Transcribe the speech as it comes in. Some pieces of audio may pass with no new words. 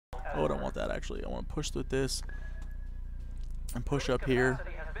Oh, I don't want that actually. I want to push with this and push up here.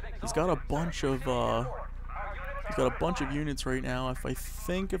 He's got a bunch of units right now. If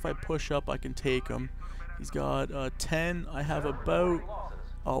I push up, I can take him. He's got 10. I have about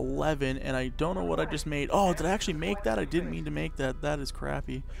 11, and I don't know what I just made. Oh, did I actually make that? I didn't mean to make that. That is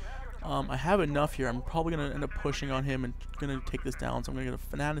crappy. I have enough here. I'm probably going to end up pushing on him and going to take this down. So I'm going to get a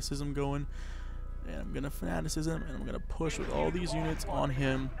fanaticism going. And I'm going to fanaticism, and I'm going to push with all these units on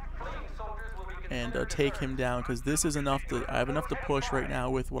him and take him down, because this is enough to, I have enough to push right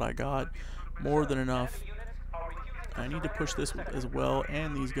now with what I got. More than enough. I need to push this as well,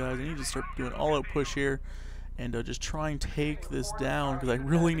 and these guys. I need to start doing all-out push here and just try and take this down, because I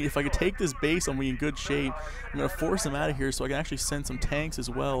really need, if I could take this base, I'm in good shape. I'm going to force him out of here so I can actually send some tanks as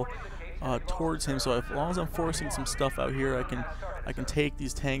well towards him. So as long as I'm forcing some stuff out here, I can take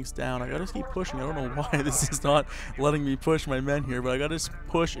these tanks down. I gotta keep pushing. I don't know why this is not letting me push my men here, but I gotta just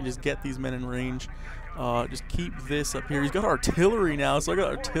push and just get these men in range. Just keep this up here. He's got artillery now, so I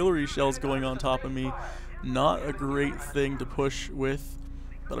got artillery shells going on top of me. Not a great thing to push with,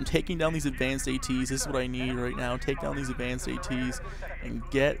 but I'm taking down these advanced ATs. This is what I need right now. Take down these advanced ATs and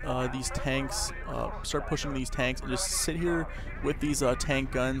get these tanks, start pushing these tanks, and just sit here with these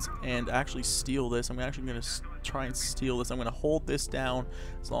tank guns and actually steal this. I'm actually going to try and steal this. I'm going to hold this down.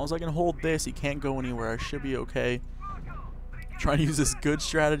 As long as I can hold this, he can't go anywhere. I should be okay. Trying to use this good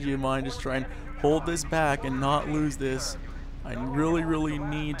strategy of mine, just try and hold this back and not lose this. I really, really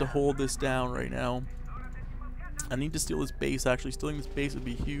need to hold this down right now. I need to steal this base. Actually, stealing this base would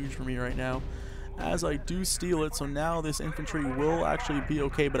be huge for me right now. As I do steal it, so now this infantry will actually be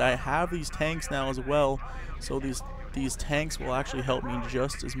okay, but I have these tanks now as well, so these tanks will actually help me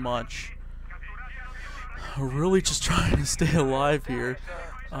just as much. I'm really just trying to stay alive here.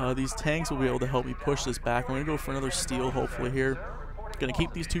 These tanks will be able to help me push this back. I'm going to go for another steal, hopefully, here. Going to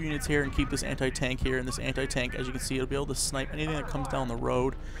keep these 2 units here and keep this anti-tank here, and this anti-tank, as you can see, it'll be able to snipe anything that comes down the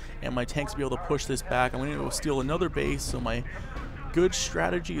road, and my tanks will be able to push this back. I'm going to go steal another base, so my good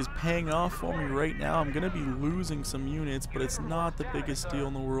strategy is paying off for me right now. I'm going to be losing some units, but it's not the biggest deal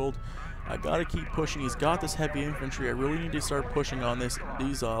in the world. I got to keep pushing. He's got this heavy infantry. I really need to start pushing on this.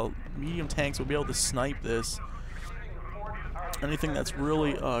 These medium tanks will be able to snipe this. Anything that's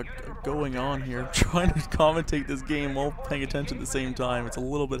really going on here. I'm trying to commentate this game while paying attention at the same time. It's a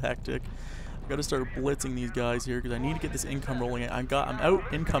little bit hectic. I've got to start blitzing these guys here because I need to get this income rolling. I'm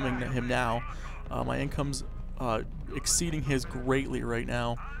out incoming him now. My income's exceeding his greatly right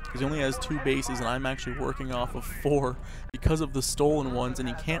now because he only has 2 bases and I'm actually working off of 4 because of the stolen ones, and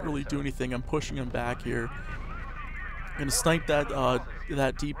he can't really do anything. I'm pushing him back here. I'm going to snipe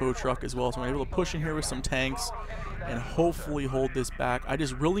that depot truck as well, so I'm able to push in here with some tanks and hopefully hold this back. I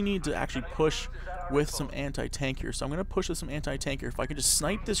just really need to actually push with some anti-tank here, so I'm going to push with some anti-tank here. If I can just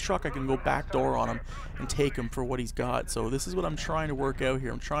snipe this truck, I can go backdoor on him and take him for what he's got. So this is what I'm trying to work out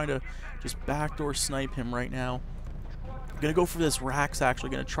here. I'm trying to just backdoor snipe him right now. I'm going to go for this Rax, actually.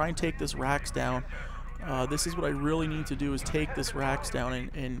 Going to try and take this Rax down. This is what I really need to do, is take this Rax down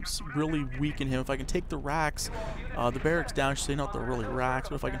and really weaken him. If I can take the Rax, the barracks down, I should say not the really Rax,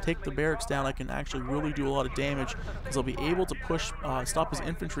 but if I can take the barracks down, I can actually really do a lot of damage because I'll be able to push, stop his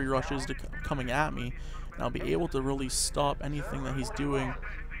infantry rushes coming at me, and I'll be able to really stop anything that he's doing.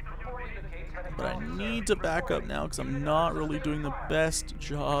 But I need to back up now because I'm not really doing the best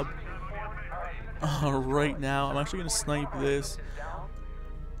job right now. I'm actually going to snipe this.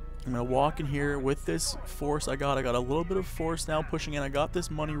 I'm going to walk in here with this force I got. I got a little bit of force now pushing in. I got this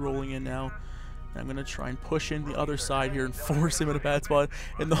money rolling in now. And I'm going to try and push in the other side here and force him in a bad spot.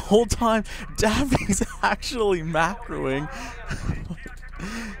 And the whole time, Dafi's actually macroing.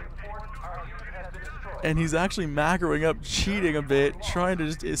 And he's actually macroing up, cheating a bit, trying to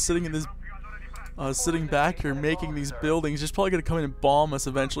just, is sitting in this, sitting back here making these buildings. He's probably going to come in and bomb us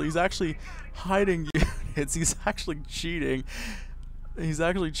eventually. He's actually hiding units. He's actually cheating. He's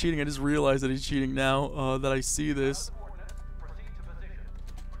actually cheating. I just realized that he's cheating now that I see this.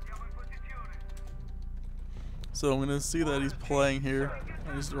 So I'm going to see that he's playing here.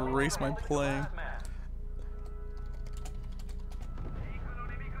 I just erase my playing.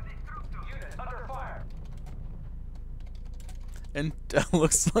 And it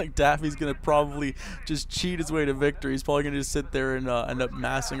looks like Dafi's going to probably just cheat his way to victory. He's probably going to just sit there and end up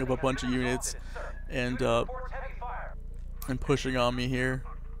massing up a bunch of units and pushing on me here.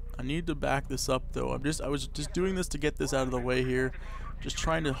 I need to back this up though. I was just doing this to get this out of the way here. Just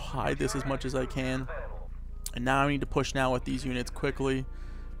trying to hide this as much as I can. And now I need to push now with these units quickly.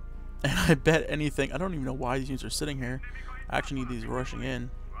 And I bet anything, I don't even know why these units are sitting here. I actually need these rushing in.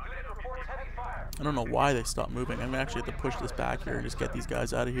 I don't know why they stopped moving. I'm gonna actually have to push this back here and just get these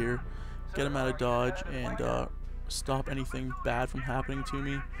guys out of here, get them out of dodge, and stop anything bad from happening to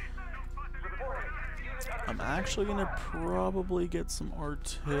me. I'm actually gonna probably get some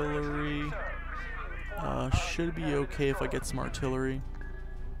artillery. Should be okay if I get some artillery.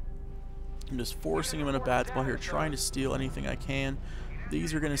 I'm just forcing him in a bad spot here, trying to steal anything I can.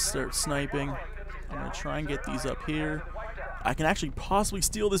 These are gonna start sniping. I'm gonna try and get these up here. I can actually possibly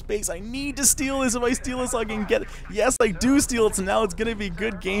steal this base. I need to steal this. If I steal this, I can get it. Yes, I do steal it, so now it's gonna be a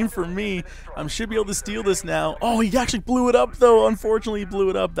good game for me. I should be able to steal this now. Oh, he actually blew it up, though. Unfortunately, he blew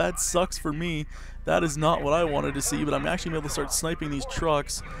it up. That sucks for me. That is not what I wanted to see, but I'm actually able to start sniping these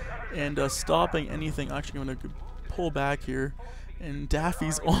trucks and stopping anything. Actually, I'm gonna pull back here. And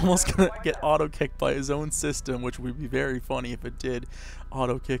Dafi's almost going to get auto-kicked by his own system, which would be very funny if it did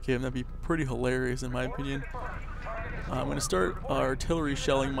auto-kick him. That'd be pretty hilarious in my opinion. I'm going to start artillery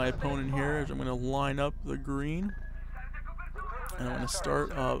shelling my opponent here. I'm going to line up the green. And I'm going to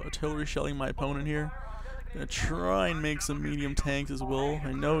start artillery shelling my opponent here. I'm going to try and make some medium tanks as well.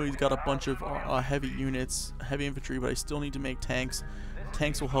 I know he's got a bunch of heavy units, heavy infantry, but I still need to make tanks.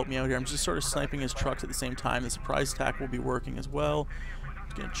 Tanks will help me out here. I'm just sort of sniping his trucks at the same time. The surprise attack will be working as well.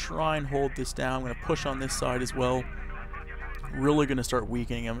 I'm going to try and hold this down. I'm going to push on this side as well. Really going to start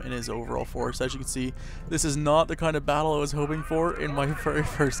weakening him in his overall force. As you can see, this is not the kind of battle I was hoping for in my very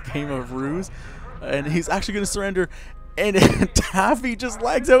first game of Ruse. And he's actually going to surrender. And Dafi just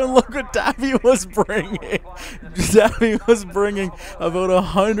lags out, and look what Dafi was bringing. Dafi was bringing about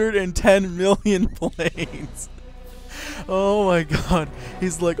 110 million planes. Oh my god.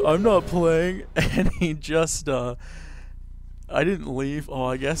 He's like, I'm not playing, and he just, I didn't leave. Oh,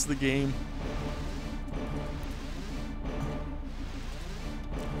 I guess the game...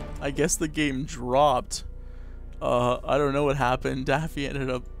 dropped. I don't know what happened. Dafi ended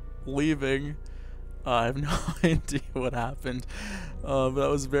up leaving. I have no idea what happened. But that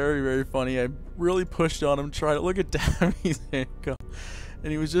was very, very funny. I really pushed on him, tried to look at Dafi's income.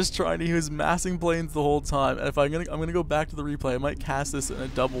 And he was just trying to, he was massing planes the whole time. And if I'm gonna go back to the replay. I might cast this in a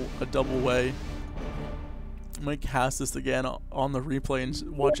double way. I might cast this again on the replay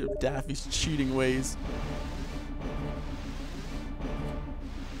and watch Dafi's cheating ways.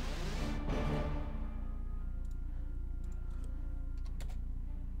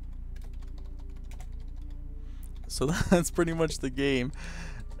 So that's pretty much the game,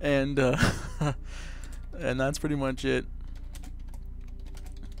 and and that's pretty much it.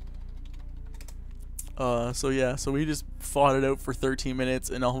 So yeah, so we just fought it out for 13 minutes,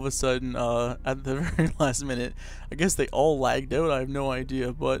 and all of a sudden, at the very last minute, I guess they all lagged out. I have no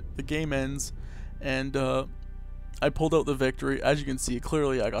idea, but the game ends, and I pulled out the victory. As you can see,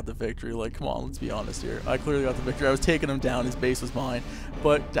 clearly I got the victory. Like, come on, let's be honest here. I clearly got the victory. I was taking him down. His base was mine,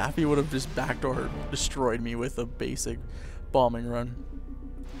 but Dafi would have just backdoor destroyed me with a basic bombing run.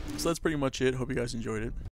 So that's pretty much it. Hope you guys enjoyed it.